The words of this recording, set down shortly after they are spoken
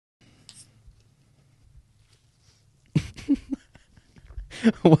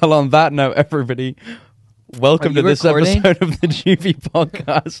Well, on that note, everybody, welcome to this episode of the Juvie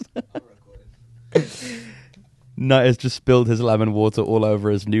podcast. Knight has just spilled his lemon water all over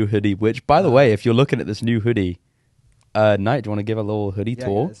his new hoodie, which, by the way, if you're looking at this new hoodie, Knight, do you want to give a little hoodie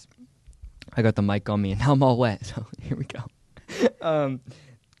tour? Guys. I got the mic on me, and now I'm all wet, so here we go.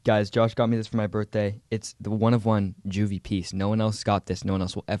 Guys, Josh got me this for my birthday. It's the one-of-one Juvie piece. No one else got this. No one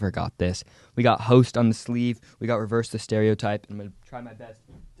else will ever got this. We got host on the sleeve. We got reverse the stereotype. I'm going to try my best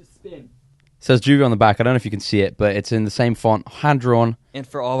to spin. It says Juvie on the back. I don't know if you can see it, but it's in the same font, hand-drawn. And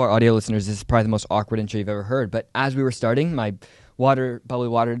for all of our audio listeners, this is probably the most awkward intro you've ever heard. But as we were starting, my bubbly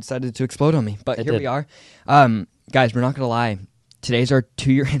water decided to explode on me. But here we are. Guys, we're not going to lie. Today's our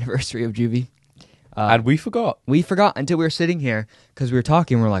 2-year anniversary of Juvie. And we forgot. We forgot until we were sitting here because we were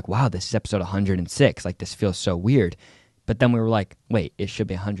talking. We were like, wow, this is episode 106. Like, this feels so weird. But then we were like, wait, it should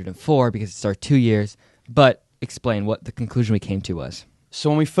be 104 because it's our 2 years. But explain what the conclusion we came to was. So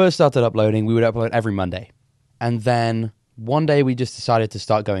when we first started uploading, we would upload every Monday. And then one day we just decided to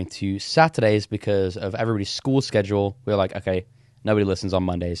start going to Saturdays because of everybody's school schedule. We were like, okay, nobody listens on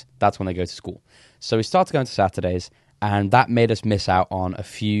Mondays. That's when they go to school. So we started going to Saturdays, and that made us miss out on a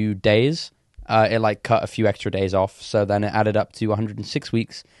few days. It cut a few extra days off, so then it added up to 106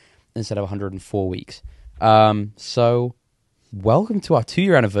 weeks instead of 104 weeks. So welcome to our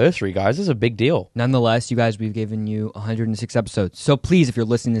 2-year anniversary, guys. This is a big deal. Nonetheless, you guys, we've given you 106 episodes. So please, if you're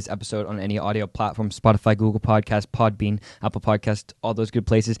listening to this episode on any audio platform, Spotify, Google Podcast, Podbean, Apple Podcast, all those good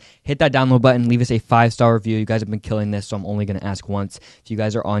places, hit that download button, leave us a 5-star review. You guys have been killing this, so I'm only going to ask once. If you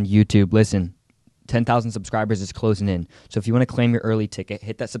guys are on YouTube, listen, 10,000 subscribers is closing in. So if you want to claim your early ticket,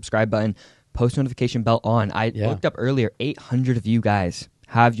 hit that subscribe button. Post notification bell on. I looked up earlier, 800 of you guys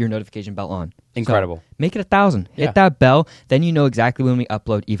have your notification bell on. Incredible. So make it 1,000. Hit that bell, then you know exactly when we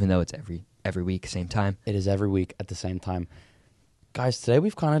upload, even though it's every week, same time. It is every week at the same time. Guys, today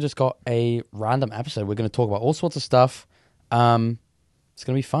we've kind of just got a random episode. We're going to talk about all sorts of stuff. It's going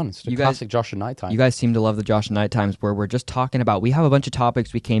to be fun. It's a classic Josh and Knight time. You guys seem to love the Josh and Knight times where we're just talking about, we have a bunch of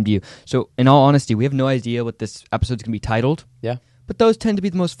topics we came to you. So in all honesty, we have no idea what this episode's going to be titled. Yeah. But those tend to be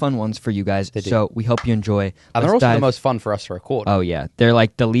the most fun ones for you guys. So we hope you enjoy. And they're also the most fun for us to record. Oh, yeah. They're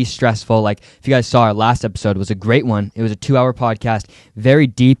like the least stressful. Like, if you guys saw our last episode, it was a great one. It was a 2-hour podcast, very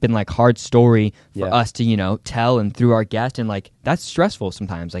deep and like hard story for us to, tell and through our guest. And like, that's stressful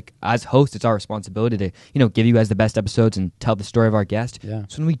sometimes. Like, as hosts, it's our responsibility to, give you guys the best episodes and tell the story of our guest. Yeah.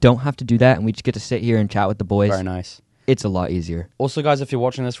 So when we don't have to do that and we just get to sit here and chat with the boys. Very nice. It's a lot easier. Also, guys, if you're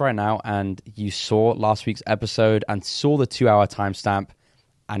watching this right now and you saw last week's episode and saw the 2-hour timestamp,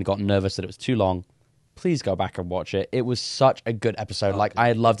 and got nervous that it was too long, please go back and watch it. It was such a good episode.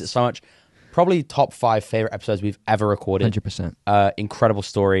 I loved it so much. Probably top 5 favorite episodes we've ever recorded. 100%. Incredible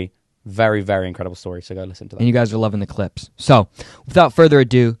story. Very, very incredible story. So go listen to that. And you guys are loving the clips. So without further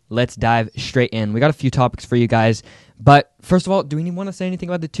ado, let's dive straight in. We got a few topics for you guys. But first of all, do we want to say anything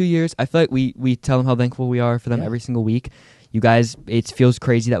about the 2 years? I feel like we tell them how thankful we are for them every single week. You guys, it feels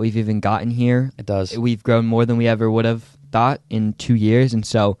crazy that we've even gotten here. It does. We've grown more than we ever would have thought in 2 years, and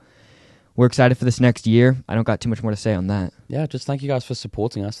so we're excited for this next year. I don't got too much more to say on that. Yeah, just thank you guys for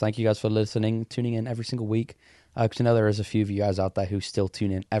supporting us. Thank you guys for listening, tuning in every single week. Because I know there is a few of you guys out there who still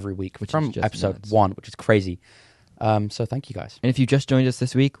tune in every week from episode 1, which is crazy. So thank you guys. And if you just joined us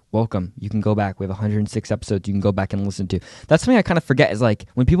this week, welcome. You can go back. We have 106 episodes you can go back and listen to. That's something I kind of forget is like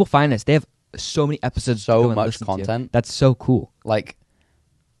when people find us, they have so many episodes, so much content. That's so cool. Like,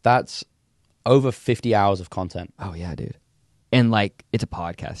 that's over 50 hours of content. Oh yeah, dude. And like, it's a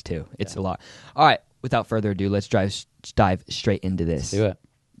podcast too. It's a lot. All right. Without further ado, let's dive straight into this. Let's do it.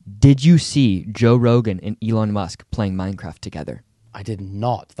 Did you see Joe Rogan and Elon Musk playing Minecraft together? I did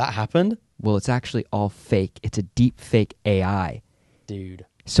not. That happened? Well, it's actually all fake. It's a deep fake AI. Dude.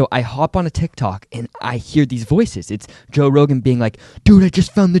 So I hop on a TikTok and I hear these voices. It's Joe Rogan being like, dude, I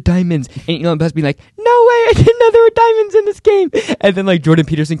just found the diamonds. And Elon Musk being like, no way, I didn't know there were diamonds in this game. And then like Jordan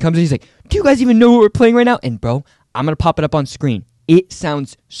Peterson comes and he's like, do you guys even know what we're playing right now? And bro, I'm going to pop it up on screen. It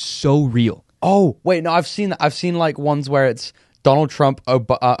sounds so real. Oh, wait, no, I've seen that. I've seen like ones where it's Donald Trump,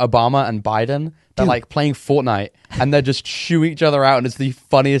 Obama, and Biden. They're like playing Fortnite and they're just shooting each other out, and it's the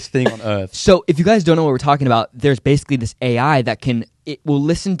funniest thing on earth. So if you guys don't know what we're talking about, there's basically this AI that it will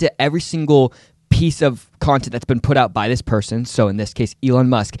listen to every single piece of content that's been put out by this person, so in this case Elon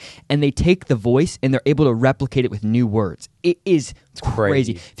Musk, and they take the voice and they're able to replicate it with new words. It's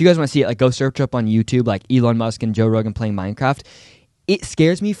crazy. If you guys want to see it, like go search up on YouTube like Elon Musk and Joe Rogan playing Minecraft. It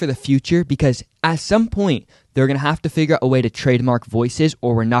scares me for the future because at some point they're going to have to figure out a way to trademark voices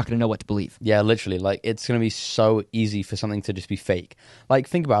or we're not going to know what to believe. Yeah, literally. Like, it's going to be so easy for something to just be fake. Like,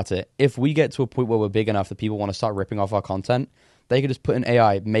 think about it. If we get to a point where we're big enough that people want to start ripping off our content, they could just put in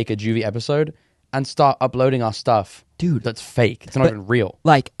AI, make a Juvie episode, and start uploading our stuff. Dude. That's fake. It's not even real.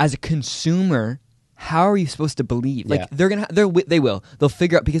 Like, as a consumer, how are you supposed to believe? Like, Yeah. they will. They'll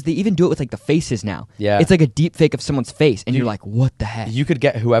figure out, because they even do it with, like, the faces now. Yeah. It's like a deep fake of someone's face, and you're like, what the heck? You could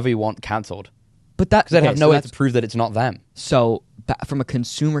get whoever you want cancelled. But that, Because they'd okay, have so no way that's- to prove that it's not them. So, from a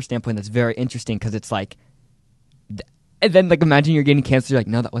consumer standpoint, that's very interesting, because it's like, and then, like, imagine you're getting canceled, you're like,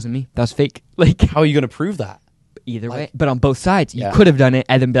 no, that wasn't me. That was fake. Like, How are you going to prove that? either way. Like- But on both sides, you Yeah. could have done it,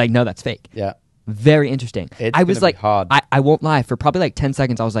 and then be like, no, that's fake. Yeah. Very interesting. It's I was gonna be like, hard. I won't lie. For probably like 10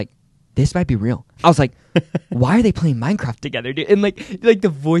 seconds, I was like, this might be real. I was like, why are they playing Minecraft together, dude? And like the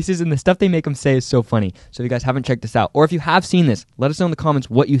voices and the stuff they make them say is so funny. So if you guys haven't checked this out, or if you have seen this, let us know in the comments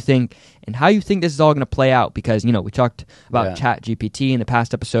what you think and how you think this is all going to play out. Because, you know, we talked about ChatGPT in the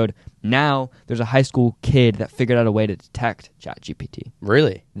past episode. Now there's a high school kid that figured out a way to detect ChatGPT.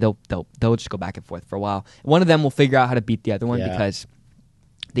 Really? They'll just go back and forth for a while. One of them will figure out how to beat the other one Yeah. because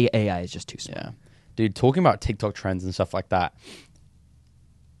the AI is just too smart. Yeah. Dude, talking about TikTok trends and stuff like that.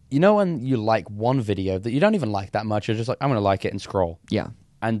 You know when you like one video that you don't even like that much, you're just like, I'm going to like it and scroll. Yeah.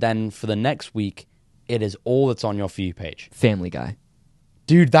 And then for the next week, it is all that's on your For You page. Family Guy.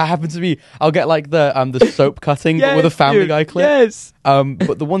 Dude, that happens to me. I'll get like the soap cutting but with a Family Guy clip. Yes.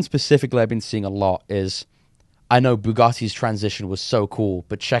 But the one specifically I've been seeing a lot is, I know Bugatti's transition was so cool,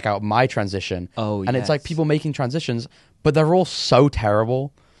 but check out my transition. Oh, And it's like yes. people making transitions, but they're all so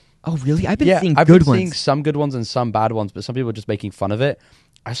terrible. Oh, really? I've been seeing I've good been ones. seeing some good ones and some bad ones, but some people are just making fun of it.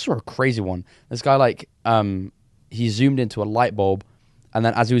 I saw a crazy one. This guy, like, he zoomed into a light bulb, and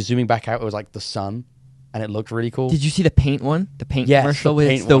then as he was zooming back out, it was like the sun, and it looked really cool. Did you see the paint one? The paint Yes, commercial the with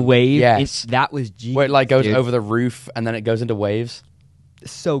paint the one. wave? Yes. That was genius. Where it like goes dude. over the roof, and then it goes into waves.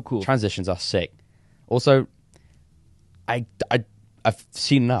 So cool. Transitions are sick. Also, I've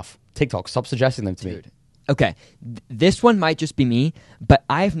seen enough. TikTok, stop suggesting them to me. Dude. Okay, this one might just be me, but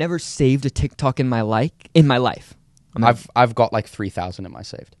I've never saved a TikTok in my life. I've got like 3,000 in my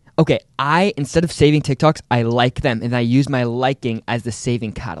saved. Okay, instead of saving TikToks, I like them, and I use my liking as the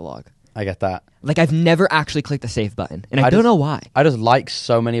saving catalog. I get that. Like, I've never actually clicked the save button, and I don't just- know why. I just like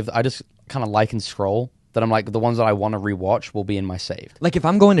so many of I just kind of like and scroll that I'm like, the ones that I want to rewatch will be in my saved. Like, if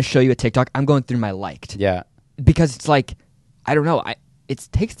I'm going to show you a TikTok, I'm going through my liked. Yeah. Because it's like, I don't know, it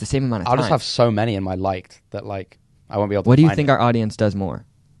takes the same amount of I'll time. just have so many in my liked that like I won't be able to What do you find think it. our audience does more?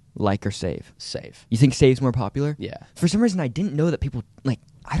 Like or save? Save. You think save's more popular? Yeah. For some reason, I didn't know that people, like,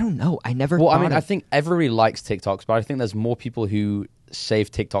 I don't know. I never Well, I thought mean, of- I think everybody likes TikToks, but I think there's more people who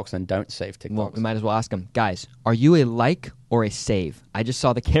save TikToks than don't save TikToks. Well, we might as well ask them. Guys, are you a like or a save? I just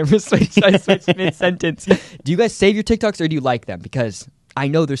saw the camera switch. So I switched mid-sentence. Do you guys save your TikToks or do you like them? Because I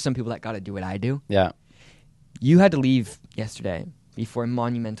know there's some people that got to do what I do. Yeah. You had to leave yesterday before a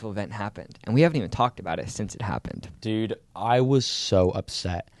monumental event happened. And we haven't even talked about it since it happened. Dude, I was so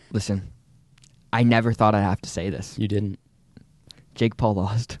upset. Listen, I never thought I'd have to say this. You didn't. Jake Paul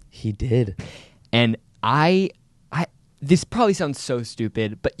lost. He did. And this probably sounds so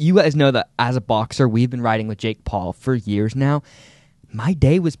stupid, but you guys know that as a boxer, we've been riding with Jake Paul for years now. My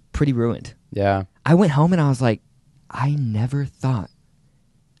day was pretty ruined. Yeah. I went home and I was like, I never thought.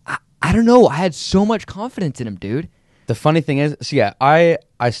 I don't know. I had so much confidence in him, dude. The funny thing is, so yeah, I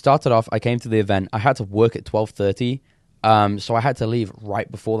started off, I came to the event, I had to work at 12:30, so I had to leave right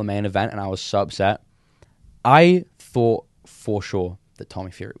before the main event, and I was so upset. I thought for sure that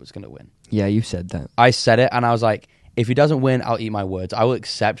Tommy Fury was going to win. Yeah, you said that. I said it, and I was like, if he doesn't win, I'll eat my words. I will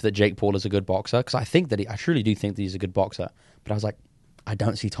accept that Jake Paul is a good boxer, because I truly do think that he's a good boxer. But I was like, I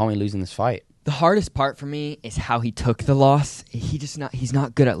don't see Tommy losing this fight. The hardest part for me is how he took the loss. He's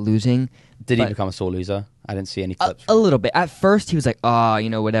not good at losing. Did he But- become a sore loser? I didn't see any A, clips. a little bit. At first, he was like,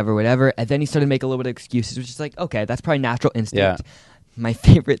 whatever. And then he started to make a little bit of excuses, which is like, okay, that's probably natural instinct. Yeah. My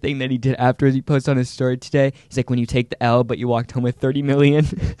favorite thing that he did afterwards, he posted on his story today, he's like, when you take the L, but you walked home with 30 million.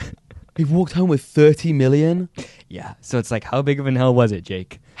 He walked home with 30 million? Yeah. So it's like, how big of an L was it,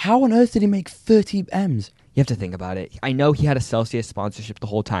 Jake? How on earth did he make 30 M's? You have to think about it. I know he had a Celsius sponsorship the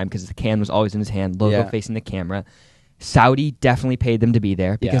whole time because the can was always in his hand, logo Yeah. facing the camera. Saudi definitely paid them to be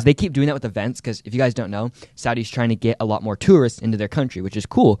there because Yeah. they keep doing that with events. Because if you guys don't know, Saudi's trying to get a lot more tourists into their country, which is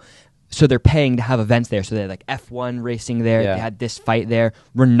cool. So they're paying to have events there. So they had like F1 racing there. Yeah. They had this fight there.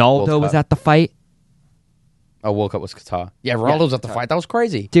 Ronaldo World was Cup. at the fight. Oh, World Cup was Qatar. Yeah, Ronaldo was at the Qatar. fight. That was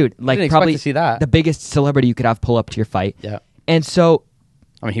crazy. Dude, like didn't expect probably to see that. the biggest celebrity you could have pull up to your fight. Yeah. And so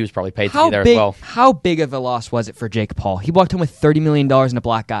I mean, he was probably paid to how be there big, as well. how big of a loss was it for Jake Paul? He walked home with $30 million in a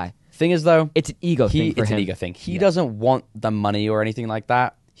black eye. Thing is, though, It's an ego thing for it's him. an ego thing. He doesn't want the money or anything like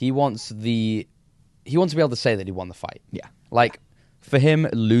that. He wants to be able to say that he won the fight. Yeah. Like, for him,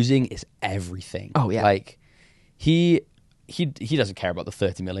 losing is everything. Oh, yeah. Like, he doesn't care about the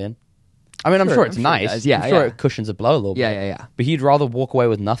 30 million. I mean, I'm sure it's he nice. does. Yeah, I'm sure yeah. it cushions a blow a little bit. Yeah. But he'd rather walk away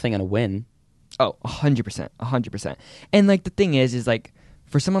with nothing and a win. Oh, 100%. 100%. And, like, the thing is, like,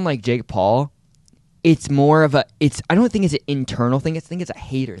 for someone like Jake Paul, it's more of I don't think it's an internal thing. I think it's a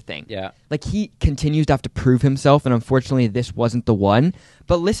hater thing. Yeah. Like, he continues to have to prove himself, and unfortunately, this wasn't the one.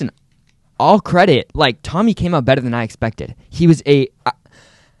 But listen, all credit, like, Tommy came out better than I expected. He was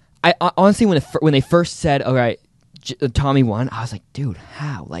I honestly, when they first said, all right, Tommy won, I was like, dude,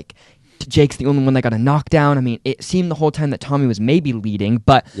 how? Like, Jake's the only one that got a knockdown. I mean, it seemed the whole time that Tommy was maybe leading,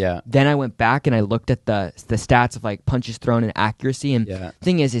 but Yeah. then I went back and I looked at the stats of like punches thrown and accuracy. And Yeah.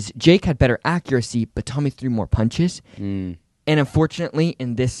 thing is Jake had better accuracy, but Tommy threw more punches. Mm, And unfortunately,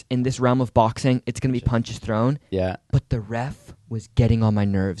 in this realm of boxing, it's gonna be punches thrown. yeah. But the ref was getting on my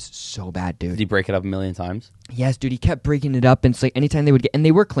nerves so bad, dude. Did he break it up a million times? Yes, dude, he kept breaking it up, and it's like anytime they would get, and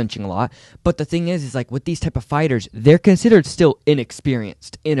they were clinching a lot. But the thing is like with these type of fighters, they're considered still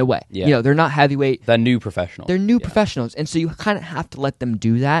inexperienced in a way. Yeah. You know, they're not heavyweight. They're new professionals. They're new Yeah. professionals, and so you kind of have to let them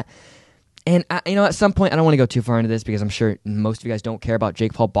do that. And at some point, I don't want to go too far into this because I'm sure most of you guys don't care about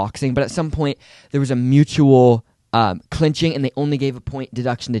Jake Paul boxing. But at some point, there was a mutual clinching, and they only gave a point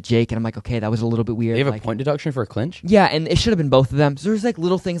deduction to Jake. And I'm like, okay, that was a little bit weird. They have like, a point deduction for a clinch? yeah, and it should have been both of them. So there's like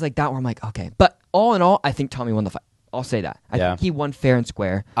little things like that where I'm like, okay. But all in all, I think Tommy won the fight. I'll say that. I Yeah. think he won fair and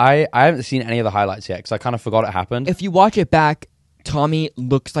square. I haven't seen any of the highlights yet because I kind of forgot it happened. If you watch it back, Tommy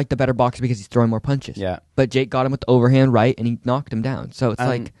looks like the better boxer because he's throwing more punches. Yeah. But Jake got him with the overhand right, and he knocked him down. So it's And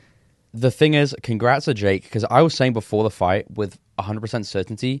like, the thing is, congrats to Jake, because I was saying before the fight with 100%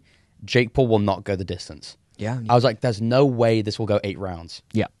 certainty, Jake Paul will not go the distance. yeah. I was like, there's no way this will go 8 rounds.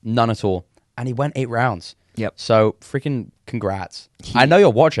 Yeah. None at all. And he went 8 rounds. Yep. So freaking congrats. I know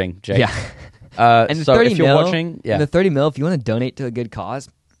you're watching, Jake. Yeah. And the so 30 if you're mil, watching, yeah. and the 30 mil, if you want to donate to a good cause,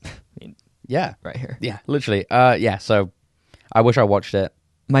 I mean, Yeah. right here. Yeah, literally. Yeah, so I wish I watched it.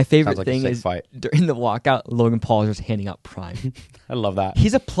 My favorite Sounds like a thing sick is fight. during the walkout, Logan Paul is just handing out Prime. I love that.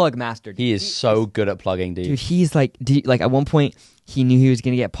 He's a plug master. Dude. He is so good at plugging, dude. Dude, he's like, like at one point, he knew he was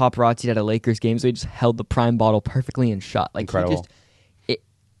going to get paparazzi'd at a Lakers game, so he just held the Prime bottle perfectly and shot. Like, Incredible.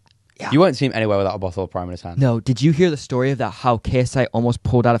 Yeah. You won't see him anywhere without a bottle of Prime in his hand. No, did you hear the story of that? How KSI almost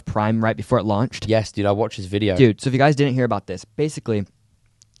pulled out of Prime right before it launched? Yes, dude, I watched his video. Dude, so if you guys didn't hear about this, basically,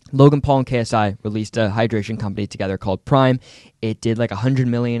 Logan Paul and KSI released a hydration company together called Prime. It did like $100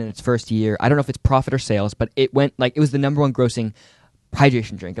 million in its first year. I don't know if it's profit or sales, but it went like it was the number one grossing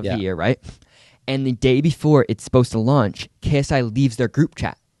hydration drink of Yeah. the year, right? And the day before it's supposed to launch, KSI leaves their group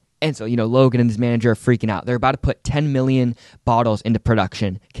chat. And so, Logan and his manager are freaking out. They're about to put 10 million bottles into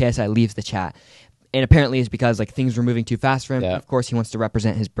production. KSI leaves the chat. And apparently it's because like things were moving too fast for him. Yeah. Of course, he wants to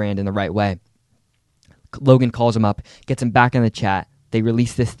represent his brand in the right way. Logan calls him up, gets him back in the chat. They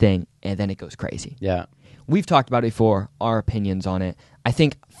release this thing, and then it goes crazy. Yeah. We've talked about it before, our opinions on it. I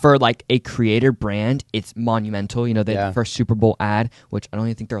think for like a creator brand, it's monumental. They Yeah. the first Super Bowl ad, which I don't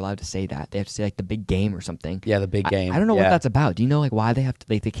even think they're allowed to say that. They have to say like the big game or something. Yeah, the big game. I don't know what Yeah. that's about. Do you know like why they have to?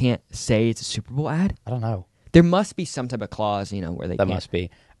 Like they can't say it's a Super Bowl ad. I don't know. There must be some type of clause, where they. There can't. must be.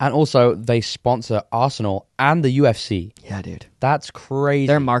 And also, they sponsor Arsenal and the UFC. Yeah, dude. That's crazy.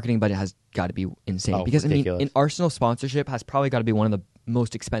 Their marketing budget has got to be insane Oh, because ridiculous. an Arsenal sponsorship has probably got to be one of the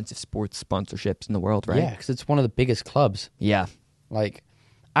most expensive sports sponsorships in the world, right? Yeah, because it's one of the biggest clubs. Yeah. Like,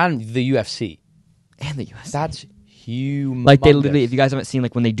 and the UFC. And the US. That's huge. Like they literally, if you guys haven't seen,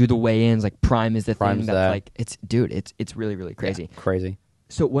 like when they do the weigh-ins, like Prime is the Prime's thing that's there. like it's really really crazy. Crazy.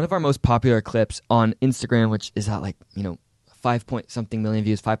 So one of our most popular clips on Instagram, which is at like 5 point something million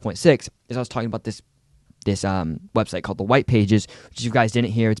views, 5.6, is I was talking about this website called the White Pages, which if you guys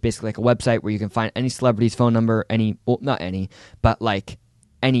didn't hear, it's basically like a website where you can find any celebrity's phone number, not any, but like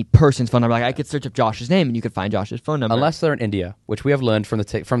any person's phone number. Like I could search up Josh's name and you could find Josh's phone number. Unless they're in India, which we have learned from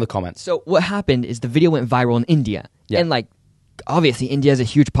the comments. So what happened is the video went viral in India. Yeah. And like obviously India has a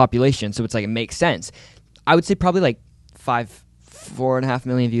huge population, so it's like it makes sense. I would say probably like 4.5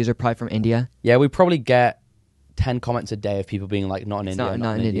 million views are probably from India. Yeah, we probably get 10 comments a day of people being like, not in India,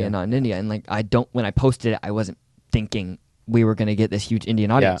 Not in India, not in India. And like when I posted it, I wasn't thinking we were gonna get this huge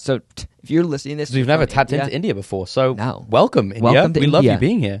Indian audience. Yeah. So if you're listening to this, Because we've never from tapped into India before, so No. welcome, India. Welcome to we love India. you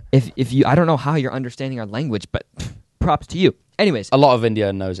being here. If you, I don't know how you're understanding our language, but props to you. Anyways, A lot of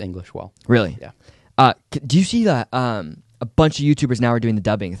India knows English well. really, Yeah. do you see that a bunch of YouTubers now are doing the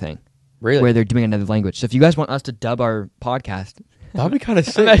dubbing thing? Really? Where they're doing another language. So if you guys want us to dub our podcast, That'd be kind of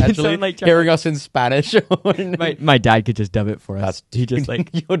sick, Imagine actually, someone, like, hearing us in Spanish. My dad could just dub it for us. That's he just like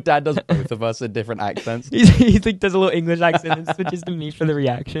your dad does both of us in different accents. he's like does a little English accent and switches to me for the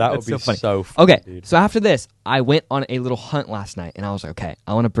reaction. That That's would be so funny. so funny, Okay, dude. so after this, I went on a little hunt last night, and I was like, okay,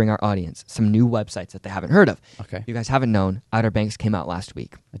 I want to bring our audience some new websites that they haven't heard of. Okay. If you guys haven't known, Outer Banks came out last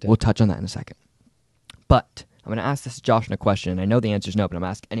week. I did. We'll touch on that in a second. But I'm going to ask this Josh in a question, and I know the answer is no, but I'm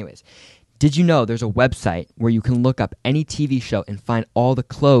asking anyways. Did you know there's a website where you can look up any TV show and find all the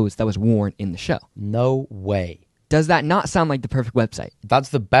clothes that was worn in the show? No way. Does that not sound like the perfect website? That's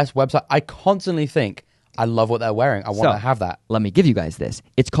the best website. I constantly think, I love what they're wearing. I want So- to have that. Let me give you guys this.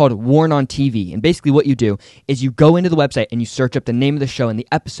 It's called Worn on TV. And basically what you do is you go into the website and you search up the name of the show and the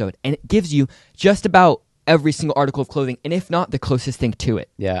episode, and it gives you just about every single article of clothing, and if not, the closest thing to it.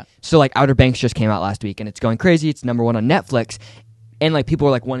 Yeah. So like Outer Banks just came out last week, and it's going crazy. It's #1 on Netflix. And like people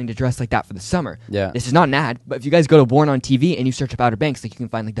are like wanting to dress like that for the summer. Yeah. This is not an ad, but if you guys go to Worn on TV and you search up Outer Banks, like you can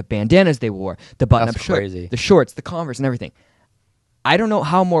find like the bandanas they wore, the button-up That's shirt, crazy. the shorts, the Converse, and everything. I don't know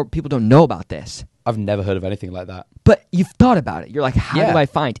how more people don't know about this. I've never heard of anything like that. But you've thought about it. You're like, how Yeah. do I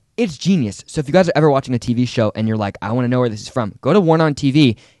find? It's genius. So if you guys are ever watching a TV show and you're like, I want to know where this is from, go to Worn on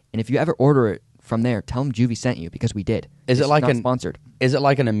TV, and if you ever order it from there, tell them Juvie sent you, because we did. Is it It's like not an- sponsored? Is it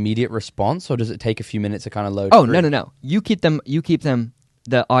like an immediate response, or does it take a few minutes to kind of load? Oh through? no. You keep them,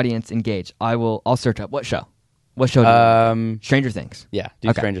 the audience engaged. I'll search up what show. What show? Do you want? Stranger Things. Yeah, do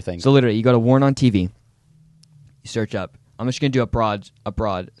Okay. Stranger Things. So literally, you go to Worn on TV. You search up. I'm just gonna do a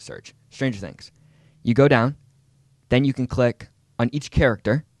broad search. Stranger Things. You go down, then you can click on each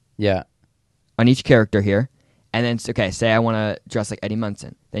character. Yeah. On each character here, and then okay, say I want to dress like Eddie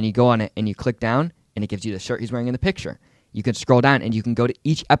Munson. Then you go on it and you click down, and it gives you the shirt he's wearing in the picture. You can scroll down and you can go to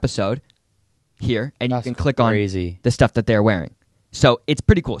each episode here, and That's you can click crazy. on the stuff that they're wearing. So it's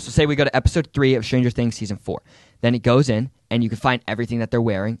pretty cool. So say we go to episode 3 of Stranger Things season 4, then it goes in and you can find everything that they're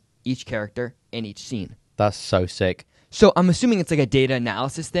wearing, each character in each scene. That's so sick. So I'm assuming it's like a data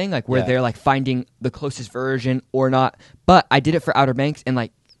analysis thing, like where Yeah. they're like finding the closest version or not. But I did it for Outer Banks, and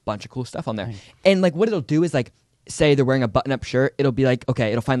like bunch of cool stuff on there. Nice. And like what it'll do is like say they're wearing a button-up shirt, it'll be like, okay,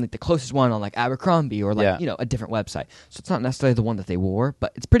 it'll find like the closest one on like Abercrombie or like Yeah. you know a different website. So it's not necessarily the one that they wore,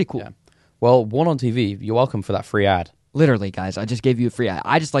 but it's pretty cool. Yeah. Well, One on TV, you're welcome for that free ad. Literally, guys, I just gave you a free ad.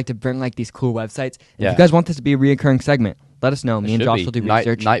 I just like to bring like these cool websites. And Yeah. if you guys want this to be a reoccurring segment, let us know. Me and Should Josh be. will do Night,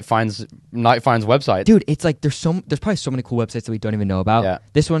 research. Night finds website. Dude, it's like there's probably so many cool websites that we don't even know about. Yeah.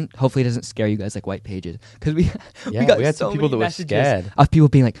 This one hopefully doesn't scare you guys like White Pages, because we Yeah, got we had so some people many that were messages scared. of people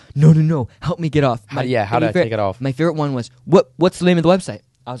being like, no, help me get off. How do I take it off? My favorite one was what's the name of the website?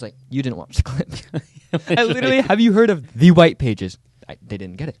 I was like, you didn't watch the clip. I literally have you heard of the White Pages? They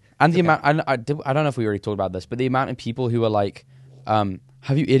didn't get it. And the amount, I don't know if we already talked about this, but the amount of people who are like,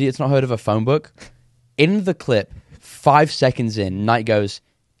 have you idiots not heard of a phone book? In the clip, 5 seconds in, Knight goes,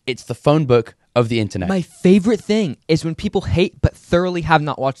 it's the phone book of the internet. My favorite thing is when people hate but thoroughly have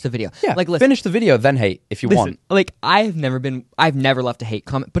not watched the video. yeah, like listen, finish the video, then hate if you want. like I've never left a hate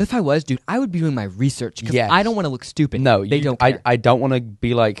comment, but if I was, dude, I would be doing my research because Yes. I don't want to look stupid. No, they don't care. I don't want to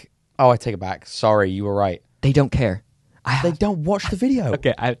be like, oh, I take it back. Sorry, you were right. They don't care. They don't watch the video.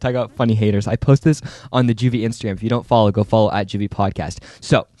 Okay, I talk about funny haters. I post this on the Juvie Instagram. If you don't follow, go follow at Juvie Podcast.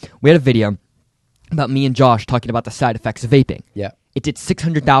 So we had a video about me and Josh talking about the side effects of vaping. Yeah. It did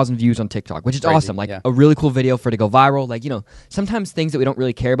 600,000 views on TikTok, which is Crazy, awesome. Like yeah. a really cool video for it to go viral. Like, you know, sometimes things that we don't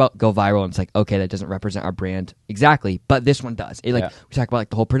really care about go viral, and it's like, okay, that doesn't represent our brand exactly, but this one does. It, like Yeah. we talk about like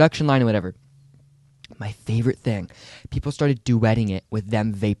the whole production line and whatever. My favorite thing, people started duetting it with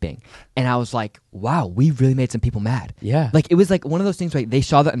them vaping, and I was like, wow, we really made some people mad. Yeah. Like it was like one of those things where they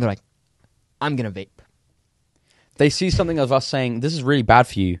saw that and they're like, I'm gonna vape. They see something of us saying, this is really bad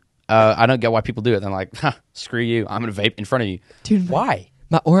for you. I don't get why people do it. They're like, screw you. I'm going to vape in front of you. Dude, why?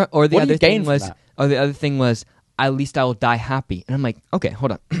 Or the What do other you gain thing from was, that? or the other thing was, at least I will die happy. And I'm like, okay,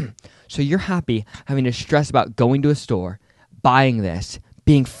 hold on. So you're happy having to stress about going to a store, buying this,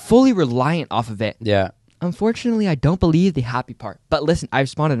 being fully reliant off of it. Yeah. Unfortunately, I don't believe the happy part. But listen, I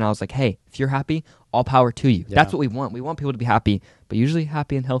responded and I was like, hey, if you're happy, all power to you. Yeah. That's what we want. We want people to be happy, but usually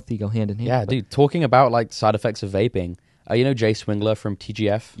happy and healthy go hand in hand. Yeah, But- dude. Talking about like side effects of vaping, you know Jay Swingler from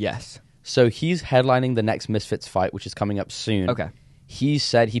TGF? Yes. So he's headlining the next Misfits fight, which is coming up soon. Okay. He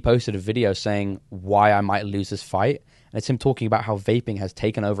said he posted a video saying why I might lose this fight. And it's him talking about how vaping has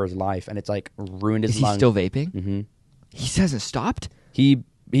taken over his life and it's like ruined his Is he lungs. still vaping? Mm-hmm. He hasn't stopped? He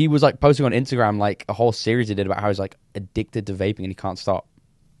was like posting on Instagram like a whole series he did about how he's like addicted to vaping and he can't stop.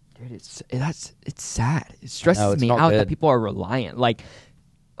 Dude, it's sad. It stresses it's me not out that good. people are reliant. Like,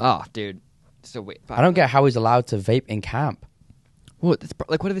 oh, dude. So wait. I don't get how he's allowed to vape in camp. Well,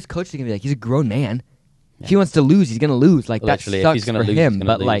 like, what if his coach is gonna be like? He's a grown man. If he wants to lose, he's gonna lose. Like Literally, if that he's sucks gonna for lose, he's him. gonna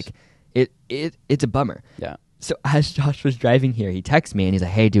But lose. like it's a bummer. Yeah. So as Josh was driving here, he texts me and he's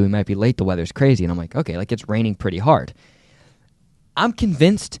like, "Hey, dude, we might be late. The weather's crazy." And I'm like, "Okay, like it's raining pretty hard." I'm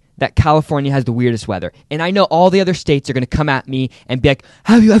convinced that California has the weirdest weather. And I know all the other states are going to come at me and be like,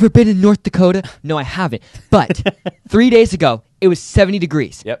 "Have you ever been in North Dakota?" No, I haven't. But 3 days ago, it was 70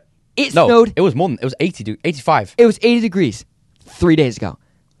 degrees. Yep. It No, snowed. it was more than, it was 85. It was 80 degrees 3 days ago.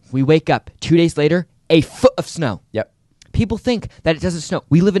 We wake up 2 days later, a foot of snow. Yep. People think that it doesn't snow.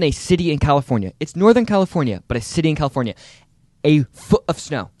 We live in a city in California. It's Northern California, but a city in California. A foot of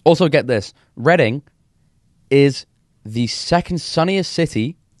snow. Also, get this: Reading is the second sunniest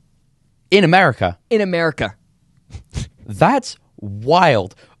city in America. In America. That's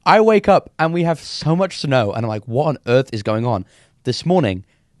wild. I wake up and we have so much snow, and I'm like, what on earth is going on? This morning,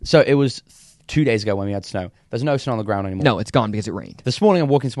 so it was 2 days ago when we had snow. There's no snow on the ground anymore. No, it's gone because it rained. This morning, I'm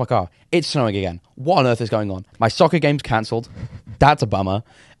walking to my car. It's snowing again. What on earth is going on? My soccer game's cancelled. That's a bummer.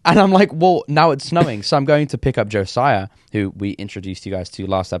 And I'm like, well, now it's snowing. So I'm going to pick up Josiah, who we introduced you guys to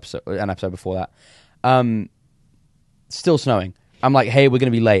last episode, an episode before that. Still snowing. I'm like, hey, we're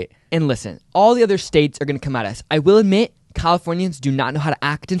going to be late. And listen, all the other states are going to come at us. I will admit, Californians do not know how to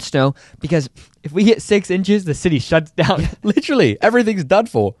act in snow because if we hit 6 inches, the city shuts down. Literally, everything's done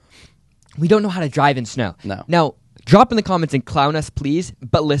for. We don't know how to drive in snow. No. Now, drop in the comments and clown us, please.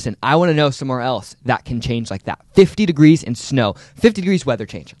 But listen, I want to know somewhere else that can change like that. 50 degrees in snow. 50 degrees weather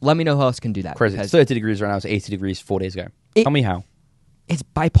change. Let me know who else can do that. Crazy. It's because 30 degrees right now. It's 80 degrees 4 days ago. Tell me how. It's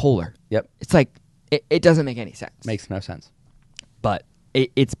bipolar. Yep. It's like, it doesn't make any sense. Makes no sense. But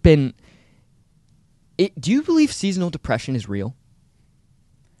it's been... do you believe seasonal depression is real?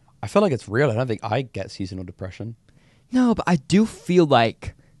 I feel like it's real. I don't think I get seasonal depression. No, but I do feel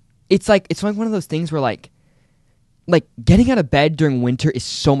like it's like one of those things where like getting out of bed during winter is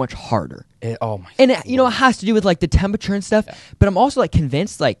so much harder. Oh my! And it has to do with like the temperature and stuff. Yeah. But I'm also like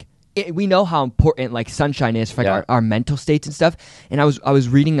convinced like we know how important like sunshine is for like, our mental states and stuff. And I was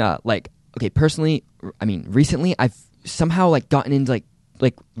reading personally, I mean recently I've somehow like gotten into like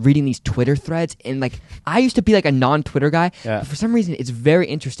reading these Twitter threads, and like I used to be like a non-Twitter guy, but for some reason it's very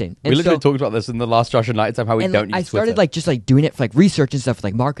interesting. And we literally talked about this in the last Josh and Night time, how we don't use Twitter. I started like just like doing it for like research and stuff, for,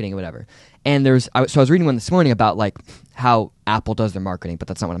 like marketing or whatever. And so I was reading one this morning about like how Apple does their marketing, but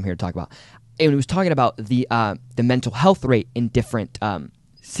that's not what I'm here to talk about. And it was talking about the mental health rate in different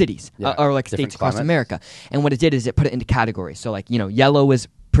cities or like states across America. And what it did is it put it into categories. So like yellow was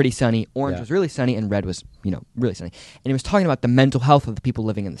pretty sunny, orange was really sunny, and red was really sunny. And it was talking about the mental health of the people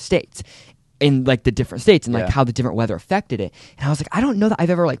living in the states, in like the different states, and like how the different weather affected it. And I was like, I don't know that I've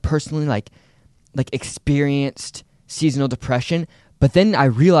ever like personally like experienced seasonal depression, but then I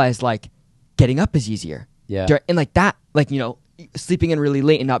realized like getting up is easier. And like that, like sleeping in really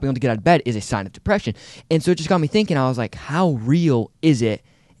late and not being able to get out of bed is a sign of depression. And so it just got me thinking. I was like, how real is it?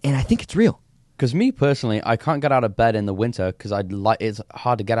 And I think it's real. Because me personally, I can't get out of bed in the winter because it's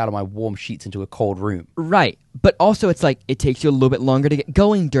hard to get out of my warm sheets into a cold room. Right. But also it's like it takes you a little bit longer to get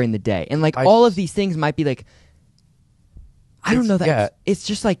going during the day. And like all of these things might be like, I don't know that. It's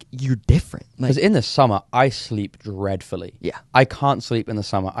just like you're different. Because in the summer, I sleep dreadfully. Yeah. I can't sleep in the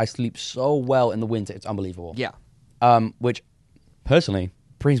summer. I sleep so well in the winter. It's unbelievable. Yeah. Which personally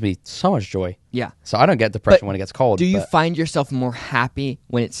brings me so much joy. Yeah. So I don't get depression when it gets cold. Do you find yourself more happy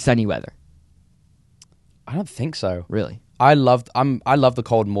when it's sunny weather? I don't think so. Really? I love the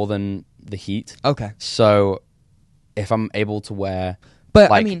cold more than the heat. Okay. So if I'm able to wear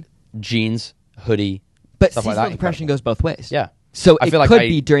jeans, hoodie, but stuff seasonal like that, depression goes both ways. Yeah. So it could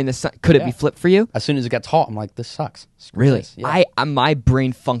be during the sun. Could it be flipped for you? As soon as it gets hot, I'm like, this sucks. Really? Yeah. My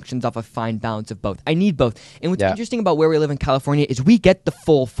brain functions off a fine balance of both. I need both. And what's interesting about where we live in California is we get the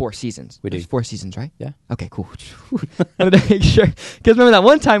full 4 seasons. There's 4 seasons, right? Yeah. Okay, cool. I wanted to make sure. Because remember that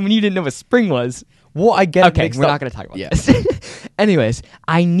one time when you didn't know what spring was? Well, I get okay, we're not going to talk about this. Anyways,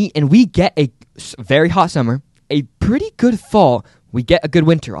 we get a very hot summer, a pretty good fall. We get a good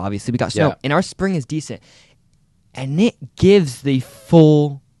winter, obviously. We got snow. And our spring is decent. And it gives the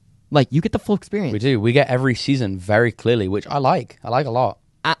full, you get the full experience. We do. We get every season very clearly, which I like. I like a lot.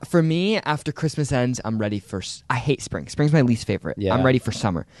 For me, after Christmas ends, I'm ready for... I hate spring. Spring's my least favorite. Yeah. I'm ready for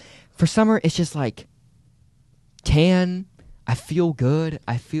summer. For summer, it's just like tan. I feel good.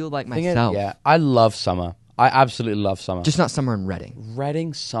 I feel like myself. Yeah, I love summer. I absolutely love summer. Just not summer in Reading.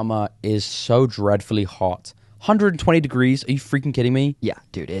 Reading summer is so dreadfully hot. 120 degrees. Are you freaking kidding me? Yeah,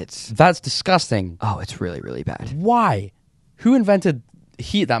 dude, that's disgusting. Oh, it's really, really bad. Why? Who invented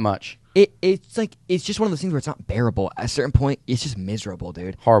heat that much? It's just one of those things where it's not bearable. At a certain point, it's just miserable,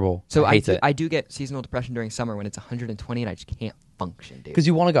 dude. Horrible. So I hate it. I do get seasonal depression during summer when it's 120 and I just can't function, dude. Because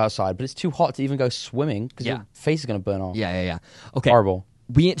you want to go outside, but it's too hot to even go swimming because Yeah. your face is going to burn off. Yeah. Okay. Horrible.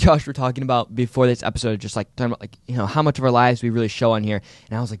 We and Josh were talking about before this episode, just like talking about like how much of our lives we really show on here,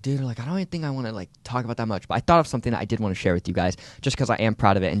 and I was like, dude, like I don't even think I want to like talk about that much, but I thought of something that I did want to share with you guys, just because I am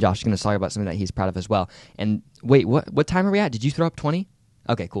proud of it, and Josh is going to talk about something that he's proud of as well. And wait, what time are we at? Did you throw up 20?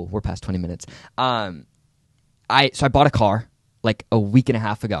 Okay, cool. We're past 20 minutes. I bought a car like a week and a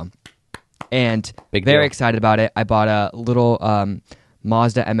half ago, and Big very deal. excited about it. I bought a little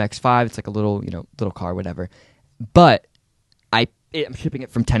Mazda MX-5. It's like a little little car, whatever, but I'm shipping it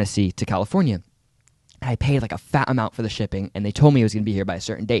from Tennessee to California. I paid like a fat amount for the shipping, and they told me it was going to be here by a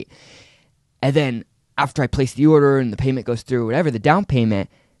certain date. And then after I place the order and the payment goes through, whatever, the down payment,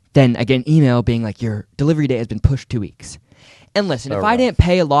 then I get an email being like, your delivery date has been pushed 2 weeks. And listen, if I didn't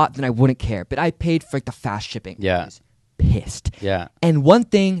pay a lot, then I wouldn't care. But I paid for like the fast shipping. Yeah. I was pissed. Yeah. And one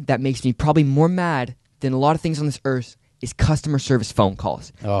thing that makes me probably more mad than a lot of things on this earth is customer service phone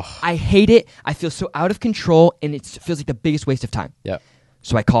calls. Oh. I hate it. I feel so out of control, and it feels like the biggest waste of time. Yeah.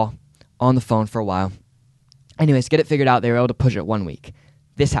 So I call on the phone for a while. Anyways, get it figured out. They were able to push it 1 week.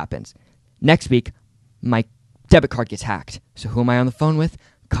 This happens. Next week, my debit card gets hacked. So who am I on the phone with?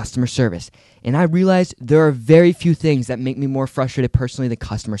 Customer service. And I realized there are very few things that make me more frustrated personally than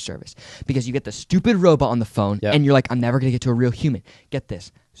customer service. Because you get the stupid robot on the phone, Yep. and you're like, I'm never going to get to a real human. Get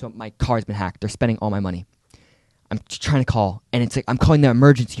this. So my card's been hacked. They're spending all my money. I'm trying to call, and it's like I'm calling the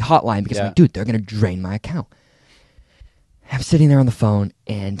emergency hotline because I'm like, dude, they're going to drain my account. I'm sitting there on the phone,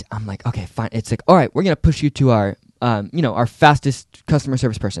 and I'm like, okay, fine. It's like, all right, we're going to push you to our, our fastest customer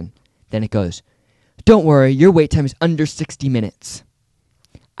service person. Then it goes, don't worry, your wait time is under 60 minutes.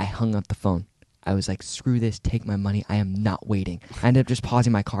 I hung up the phone. I was like, screw this, take my money. I am not waiting. I ended up just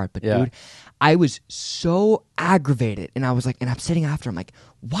pausing my card. But dude, I was so aggravated. And I was like, and I'm sitting after, I'm like,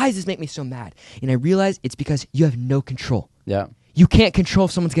 why does this make me so mad? And I realized it's because you have no control. Yeah. You can't control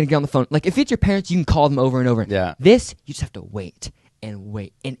if someone's going to get on the phone. Like, if it's your parents, you can call them over and over. Yeah. This, you just have to wait and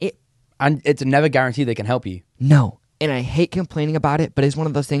wait. And it's never guaranteed they can help you. no. And I hate complaining about it, but it's one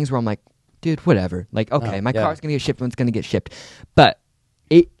of those things where I'm like, dude, whatever. Like, okay, my car's going to get shipped when it's going to get shipped. But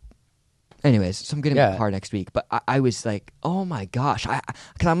anyways, so I'm getting my car next week. But I was like, oh my gosh. I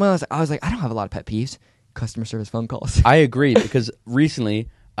was like, I don't have a lot of pet peeves. Customer service phone calls. I agree because recently,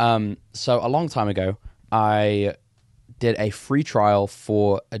 so a long time ago, I did a free trial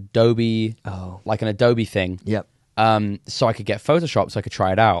for Adobe, like an Adobe thing. Yep. So I could get Photoshop so I could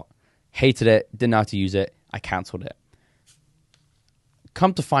try it out. Hated it, didn't know how to use it. I canceled it.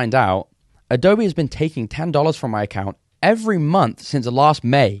 Come to find out, Adobe has been taking $10 from my account every month since last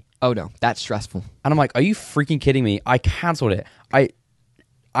May. Oh no, that's stressful. And I'm like, are you freaking kidding me? I canceled it.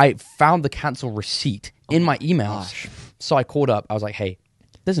 I found the cancel receipt in my emails. Gosh. So I called up. I was like, hey,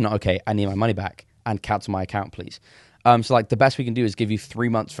 this is not okay. I need my money back and cancel my account, please. So like the best we can do is give you 3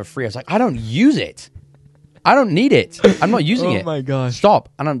 months for free. I was like, I don't use it. I don't need it. I'm not using it. Oh my gosh. Stop.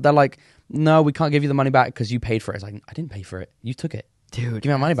 And they're like, no, we can't give you the money back because you paid for it. I was like, I didn't pay for it. You took it. Dude. Give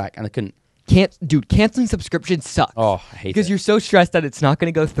me my money back. And they couldn't. Canceling subscriptions sucks. Oh, I hate it. Because you're so stressed that it's not going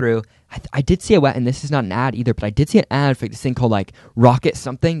to go through. I did see and this is not an ad either, but I did see an ad for this thing called like Rocket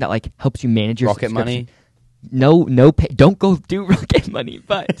something that like helps you manage your Rocket subscription. Money? No, don't go do Rocket Money.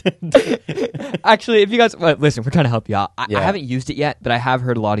 But actually, if you guys listen, we're trying to help you out. I haven't used it yet, but I have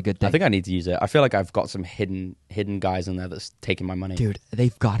heard a lot of good things. I think I need to use it. I feel like I've got some hidden guys in there that's taking my money. Dude,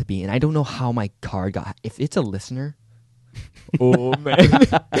 they've got to be, and I don't know how my card got. If it's a listener. Oh man!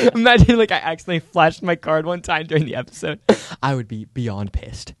 Imagine like I accidentally flashed my card one time during the episode. I would be beyond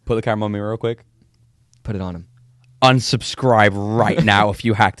pissed. Put the camera on me real quick. Put it on him. Unsubscribe right now if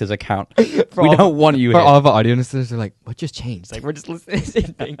you hacked his account. We don't want you For here. all of our audio listeners, they're like, "What just changed?" Like we're just listening to the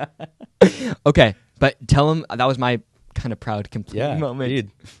same thing. Okay, but tell them that was my kind of proud complete moment.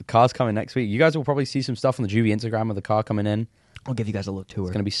 Dude, the car's coming next week. You guys will probably see some stuff on the Juvie Instagram of the car coming in. I'll give you guys a little tour.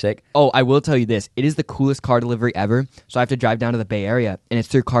 It's gonna be sick. Oh, I will tell you this. It is the coolest car delivery ever. So I have to drive down to the Bay Area, and it's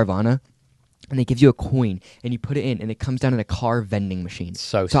through Carvana. And they give you a coin, and you put it in, and it comes down in a car vending machine.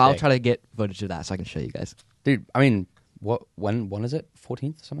 So I'll sick. try to get footage of that so I can show you guys. Dude, I mean, when is it?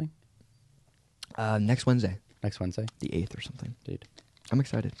 14th or something? Next Wednesday, Next Wednesday? the 8th or something. Dude. I'm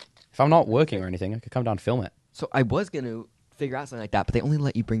excited. If I'm not working or anything, I could come down and film it. So I was going to figure out something like that, but they only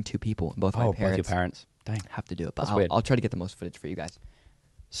let you bring 2 people. Both my Both parents your parents. Dang. have to do it. But That's weird. I'll try to get the most footage for you guys.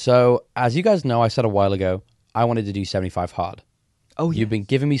 So, as you guys know, I said a while ago, I wanted to do 75 hard. Oh, You've been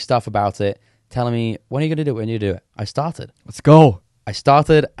giving me stuff about it, telling me, when are you going to do it? When are you do it? I started,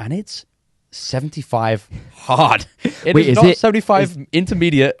 and it's 75 hard. It Wait, is is not it- 75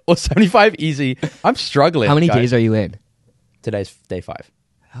 intermediate or 75 easy. I'm struggling. How many guys. days are you in? Today's day 5.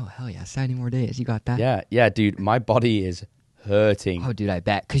 Oh, hell yeah. 70 more days. You got that? Yeah, dude. My body is hurting. Oh, dude, I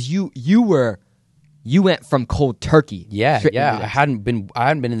bet. Because you went from cold turkey. Yeah, straight yeah. into I this.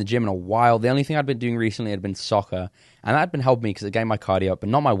 hadn't been in the gym in a while. The only thing I'd been doing recently had been soccer, and that had been helping me because it gave my cardio up, but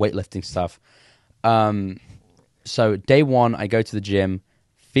not my weightlifting stuff. So day one, I go to the gym,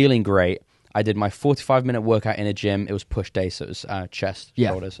 feeling great. I did my 45-minute workout in a gym. It was push day, so it was chest,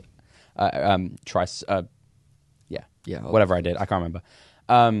 shoulders, triceps. Whatever I did, I can't remember.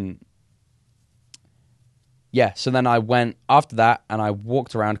 So then I went after that, and I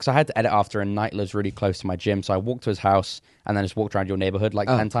walked around because I had to edit after, and Knight lives really close to my gym, so I walked to his house and then just walked around your neighborhood like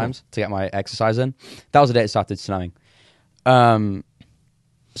 10 times to get my exercise in. That was the day it started snowing.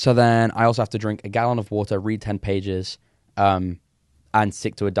 So then I also have to drink a gallon of water, read 10 pages, and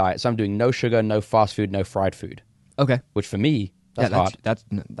stick to a diet. So I'm doing no sugar, no fast food, no fried food, Okay. which for me, that's hard.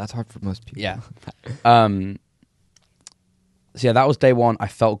 That's hard for most people. Yeah. So yeah, that was day one. I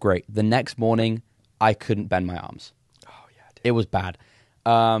felt great. The next morning, I couldn't bend my arms. Oh, yeah, dude. It was bad.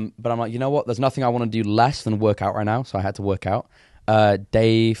 But I'm like, you know what? There's nothing I want to do less than work out right now, so I had to work out.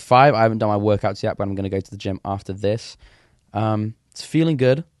 Day 5, I haven't done my workouts yet, but I'm going to go to the gym after this. It's feeling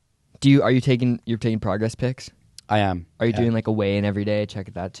good. Are you taking progress pics? I am. Are you doing like a weigh-in every day?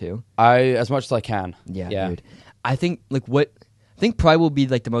 Check that too. As much as I can. Yeah, dude. I think probably will be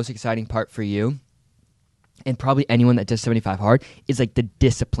like the most exciting part for you, and probably anyone that does 75 hard, is like the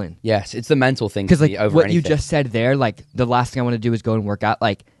discipline. Yes, it's the mental thing. Because like over what anything. you just said there, like the last thing I want to do is go and work out.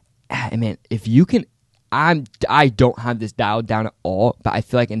 Like, man, if you can, I don't have this dialed down at all, but I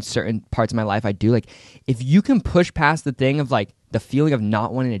feel like in certain parts of my life I do. Like, if you can push past the thing of like the feeling of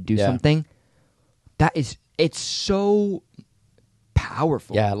not wanting to do something, it's so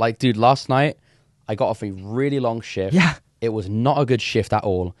powerful. Yeah, like dude, last night I got off a really long shift. Yeah. It was not a good shift at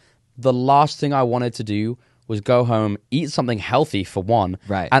all. The last thing I wanted to do was go home, eat something healthy for one,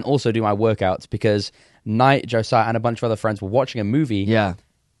 Right. and also do my workouts because Knight, Josiah, and a bunch of other friends were watching a movie. Yeah.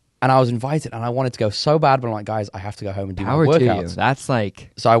 And I was invited, and I wanted to go so bad, but I'm like, guys, I have to go home and do Power my to you. workouts. That's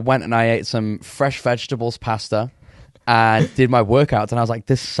like, So I went and I ate some fresh vegetables pasta and did my workouts, and I was like,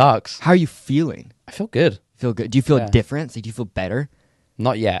 this sucks. how are you feeling? I feel good. Feel good? Do you feel Yeah. a difference? Like, do you feel better?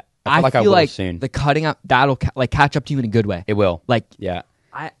 Not yet. I feel like I feel will like soon. the cutting up that'll catch up to you in a good way. It will. Like, Yeah.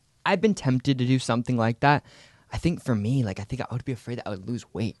 I've been tempted to do something like that. I think for me, like, I think I would be afraid that I would lose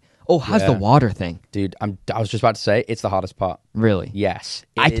weight. Oh, how's the Yeah. water thing? Dude, I was just about to say, it's the hardest part. Really? Yes.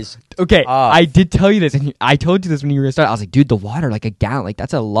 It It is. Okay, tough. I did tell you this, and I told you this when you were gonna start. I was like, dude, the water, like a gallon, like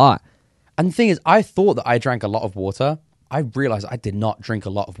that's a lot. And the thing is, I thought that I drank a lot of water. I realized I did not drink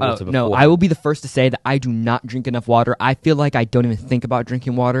a lot of water before. No, I will be the first to say that I do not drink enough water. I feel like I don't even think about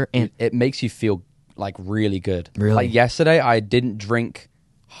drinking water, and It makes you feel like really good. Really? Like yesterday, I didn't drink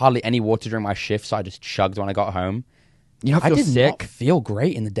hardly any water during my shift, so I just chugged when I got home. you don't I feel did sick not feel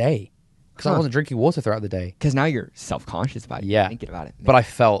great in the day because I Huh. wasn't drinking water throughout the day. because now you're self-conscious about it. Yeah. Thinking about it. But I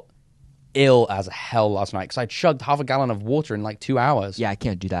felt ill as hell last night because I chugged half a gallon of water in like 2 hours. Yeah, I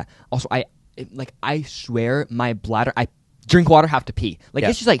can't do that. Also, I swear my bladder. I drink water, have to pee. Like Yeah.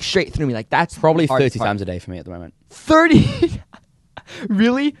 it's just like straight through me. Like that's Probably the hardest 30 part. times a day for me at the moment. 30.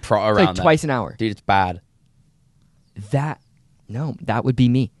 Really? It's Around like there. twice an hour. Dude, it's bad. That would be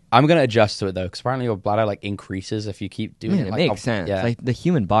me. I'm going to adjust to it though because apparently your bladder like increases if you keep doing Man, it. it Like, makes sense. Yeah. Like the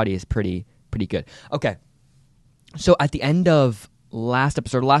human body is pretty good. Okay. So at the end of last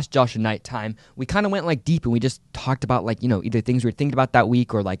Josh and Knight time, we kind of went like deep and we just talked about like, either things we were thinking about that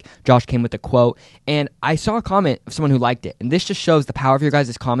week or like Josh came with a quote. And I saw a comment of someone who liked it. And this just shows the power of your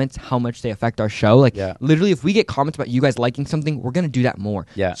guys' comments, how much they affect our show. Like Yeah. literally if we get comments about you guys liking something, we're going to do that more.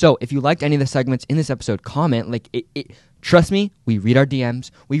 Yeah. So if you liked any of the segments in this episode, comment. Like it trust me, we read our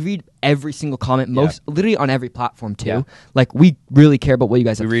DMs. We read every single comment, literally on every platform too. Yeah. Like we really care about what you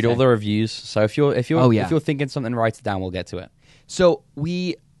guys We have read to all say. the reviews. So if you're thinking something, write it down. We'll get to it. So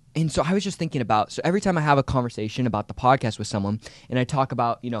I was just thinking about, so every time I have a conversation about the podcast with someone and I talk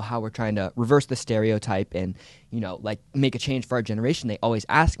about, how we're trying to reverse the stereotype and, like make a change for our generation, they always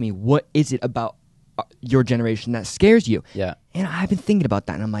ask me, what is it about your generation that scares you? Yeah. And I've been thinking about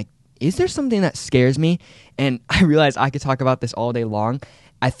that and I'm like, is there something that scares me? And I realized I could talk about this all day long.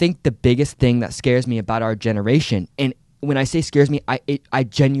 I think the biggest thing that scares me about our generation, and when I say scares me, I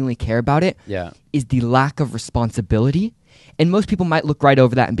genuinely care about it, Yeah. is the lack of responsibility. And most people might look right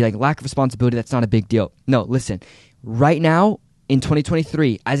over that and be like, lack of responsibility, that's not a big deal. No, listen, right now in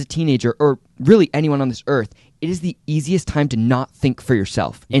 2023, as a teenager, or really anyone on this earth, it is the easiest time to not think for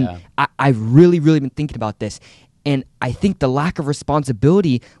yourself. Yeah. And I've really, really been thinking about this. And I think the lack of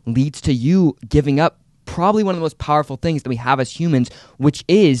responsibility leads to you giving up probably one of the most powerful things that we have as humans, which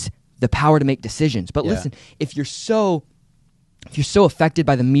is the power to make decisions. But Yeah. listen, if you're so if you're so affected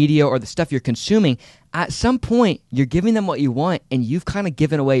by the media or the stuff you're consuming, at some point you're giving them what you want and you've kind of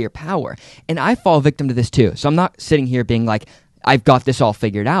given away your power. And I fall victim to this too. So I'm not sitting here being like, I've got this all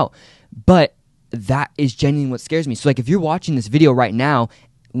figured out. But that is genuinely what scares me. So like if you're watching this video right now,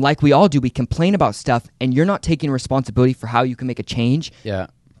 like we all do, we complain about stuff and you're not taking responsibility for how you can make a change. Yeah.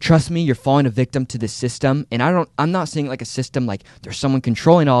 Trust me, you're falling a victim to this system. And I'm not saying it like a system like there's someone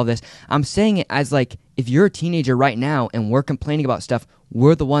controlling all of this. I'm saying it as like if you're a teenager right now and we're complaining about stuff,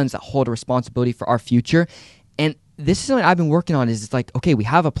 we're the ones that hold a responsibility for our future. And this is something I've been working on is it's like, okay, we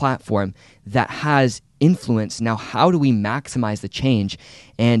have a platform that has influence. Now, how do we maximize the change?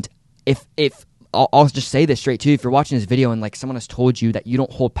 And if I'll just say this straight to you, if you're watching this video and like someone has told you that you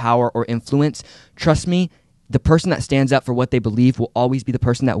don't hold power or influence, trust me, the person that stands up for what they believe will always be the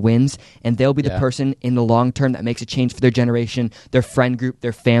person that wins, and they'll be the person in the long term that makes a change for their generation, their friend group,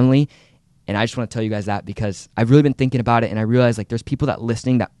 their family. And I just want to tell you guys that because I've really been thinking about it, and I realize like there's people that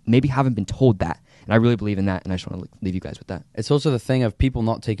listening that maybe haven't been told that, and I really believe in that, and I just want to leave you guys with that. It's also the thing of people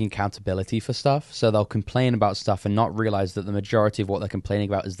not taking accountability for stuff, so they'll complain about stuff and not realize that the majority of what they're complaining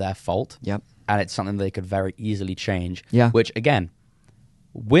about is their fault. Yep. And it's something they could very easily change. Yeah. Which, again,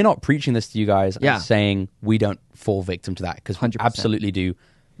 we're not preaching this to you guys Yeah. and saying we don't fall victim to that, because we 100%. absolutely do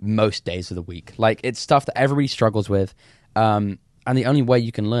most days of the week. Like, it's stuff that everybody struggles with, and the only way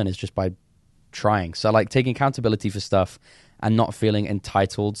you can learn is just by trying. So, like, taking accountability for stuff and not feeling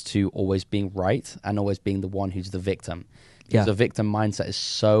entitled to always being right and always being the one who's the victim. Because the victim mindset is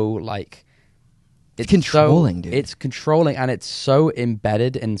so, like... It's controlling, dude. It's controlling, and it's so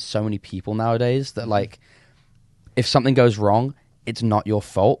embedded in so many people nowadays that, like, if something goes wrong, it's not your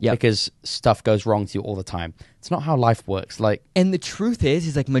fault because stuff goes wrong to you all the time. It's not how life works. Like, and the truth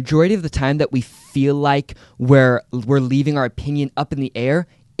is like majority of the time that we feel like we're leaving our opinion up in the air,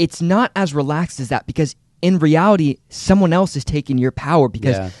 it's not as relaxed as that, because in reality, someone else is taking your power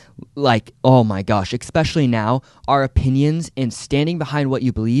because, like, oh my gosh, especially now, our opinions and standing behind what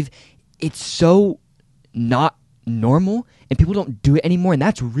you believe, it's so not normal, and people don't do it anymore, and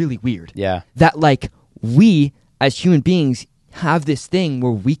that's really weird. Yeah. That, like, we, as human beings, have this thing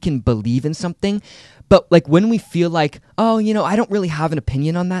where we can believe in something, but, like, when we feel like, oh, you know, I don't really have an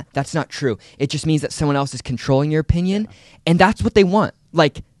opinion on that, that's not true. It just means that someone else is controlling your opinion, and that's what they want.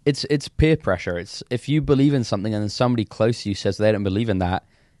 Like... It's peer pressure. It's if you believe in something and then somebody close to you says they don't believe in that,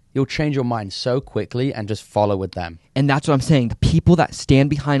 you'll change your mind so quickly and just follow with them. And that's what I'm saying. The people that stand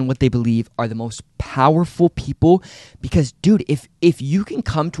behind what they believe are the most powerful people, because, dude, if you can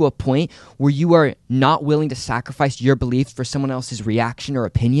come to a point where you are not willing to sacrifice your beliefs for someone else's reaction or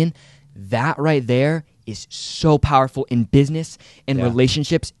opinion, that right there is so powerful in business, in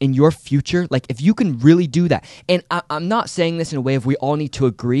relationships, in your future. Like, if you can really do that, and I'm not saying this in a way of we all need to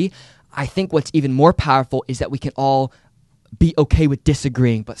agree. I think what's even more powerful is that we can all be okay with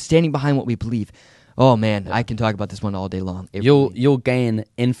disagreeing, but standing behind what we believe. Oh man, I can talk about this one all day long. You'll gain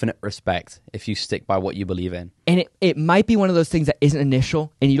infinite respect if you stick by what you believe in. And it might be one of those things that isn't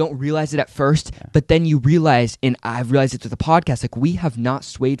initial, and you don't realize it at first, but then you realize, and I've realized it with the podcast, like, we have not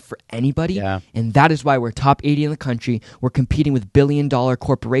swayed for anybody, and that is why we're top 80 in the country. We're competing with billion-dollar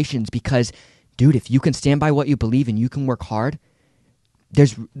corporations because, dude, if you can stand by what you believe and you can work hard,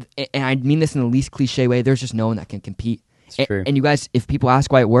 and I mean this in the least cliche way, there's just no one that can compete. It's true. And you guys, if people ask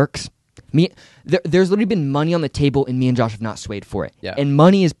why it works, there's literally been money on the table, and me and Josh have not swayed for it. Yeah. And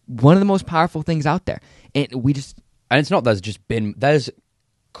money is one of the most powerful things out there. And it's not there's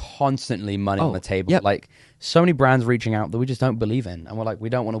constantly money on the table. Like, so many brands reaching out that we just don't believe in, and we're like, we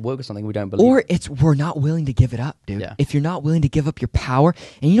don't want to work with something we don't believe in. Or we're not willing to give it up, dude. Yeah. If you're not willing to give up your power,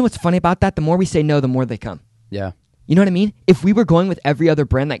 and you know what's funny about that? The more we say no, the more they come. Yeah. You know what I mean? If we were going with every other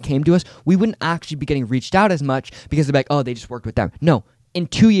brand that came to us, we wouldn't actually be getting reached out as much because they're like, oh, they just worked with them. No. In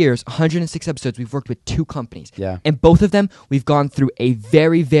 2 years, 106 episodes, we've worked with 2 companies. Yeah. And both of them, we've gone through a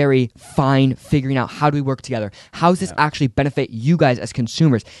very, very fine figuring out how do we work together? How does this actually benefit you guys as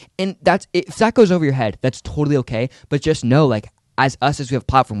consumers? And if that goes over your head, that's totally okay. But just know, like, as we have a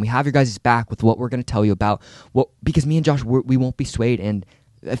platform, we have your guys' back with what we're going to tell you about. Because me and Josh, we won't be swayed. And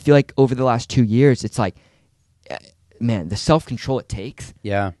I feel like over the last 2 years, it's like, man, the self-control it takes.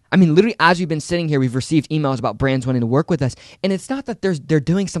 Yeah. I mean, literally, as we've been sitting here, we've received emails about brands wanting to work with us. And it's not that they're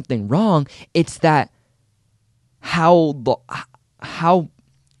doing something wrong. It's that how do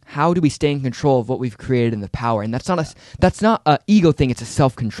we stay in control of what we've created and the power? And that's not a ego thing. It's a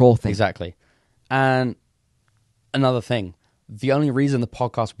self-control thing. Exactly. And another thing, the only reason the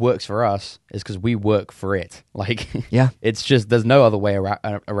podcast works for us is because we work for it. Like, it's just, there's no other way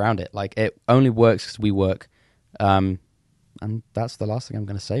around it. Like, it only works because we work And that's the last thing I'm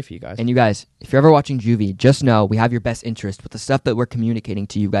going to say for you guys. And you guys, if you're ever watching Juvie, just know we have your best interest with the stuff that we're communicating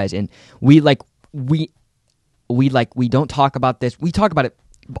to you guys. And we don't talk about this. We talk about it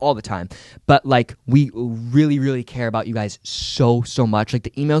all the time, but like we really, really care about you guys so much. Like the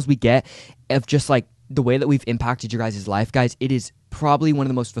emails we get of just like the way that we've impacted your guys' life, guys, it is probably one of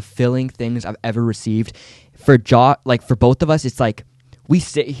the most fulfilling things I've ever received. For for both of us, it's like we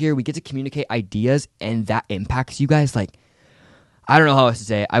sit here, we get to communicate ideas, and that impacts you guys. Like, I don't know how else to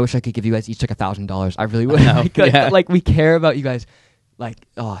say it. I wish I could give you guys each like $1,000. I really would. But, like, we care about you guys like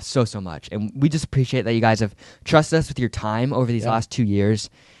so much, and we just appreciate that you guys have trusted us with your time over these last 2 years,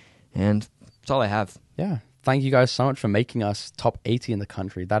 and that's all I have. Yeah, thank you guys so much for making us top 80 in the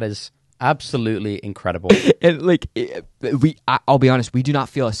country. That is absolutely incredible. And like I'll be honest, we do not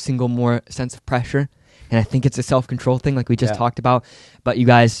feel a single more sense of pressure, and I think it's a self-control thing like we just talked about. But you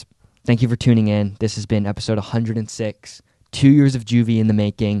guys, thank you for tuning in. This has been episode 106. 2 years of Juvie in the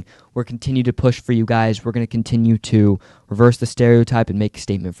making. We're continue to push for you guys. We're going to continue to reverse the stereotype and make a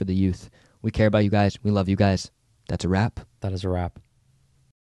statement for the youth. We care about you guys. We love you guys. That's a wrap. That is a wrap.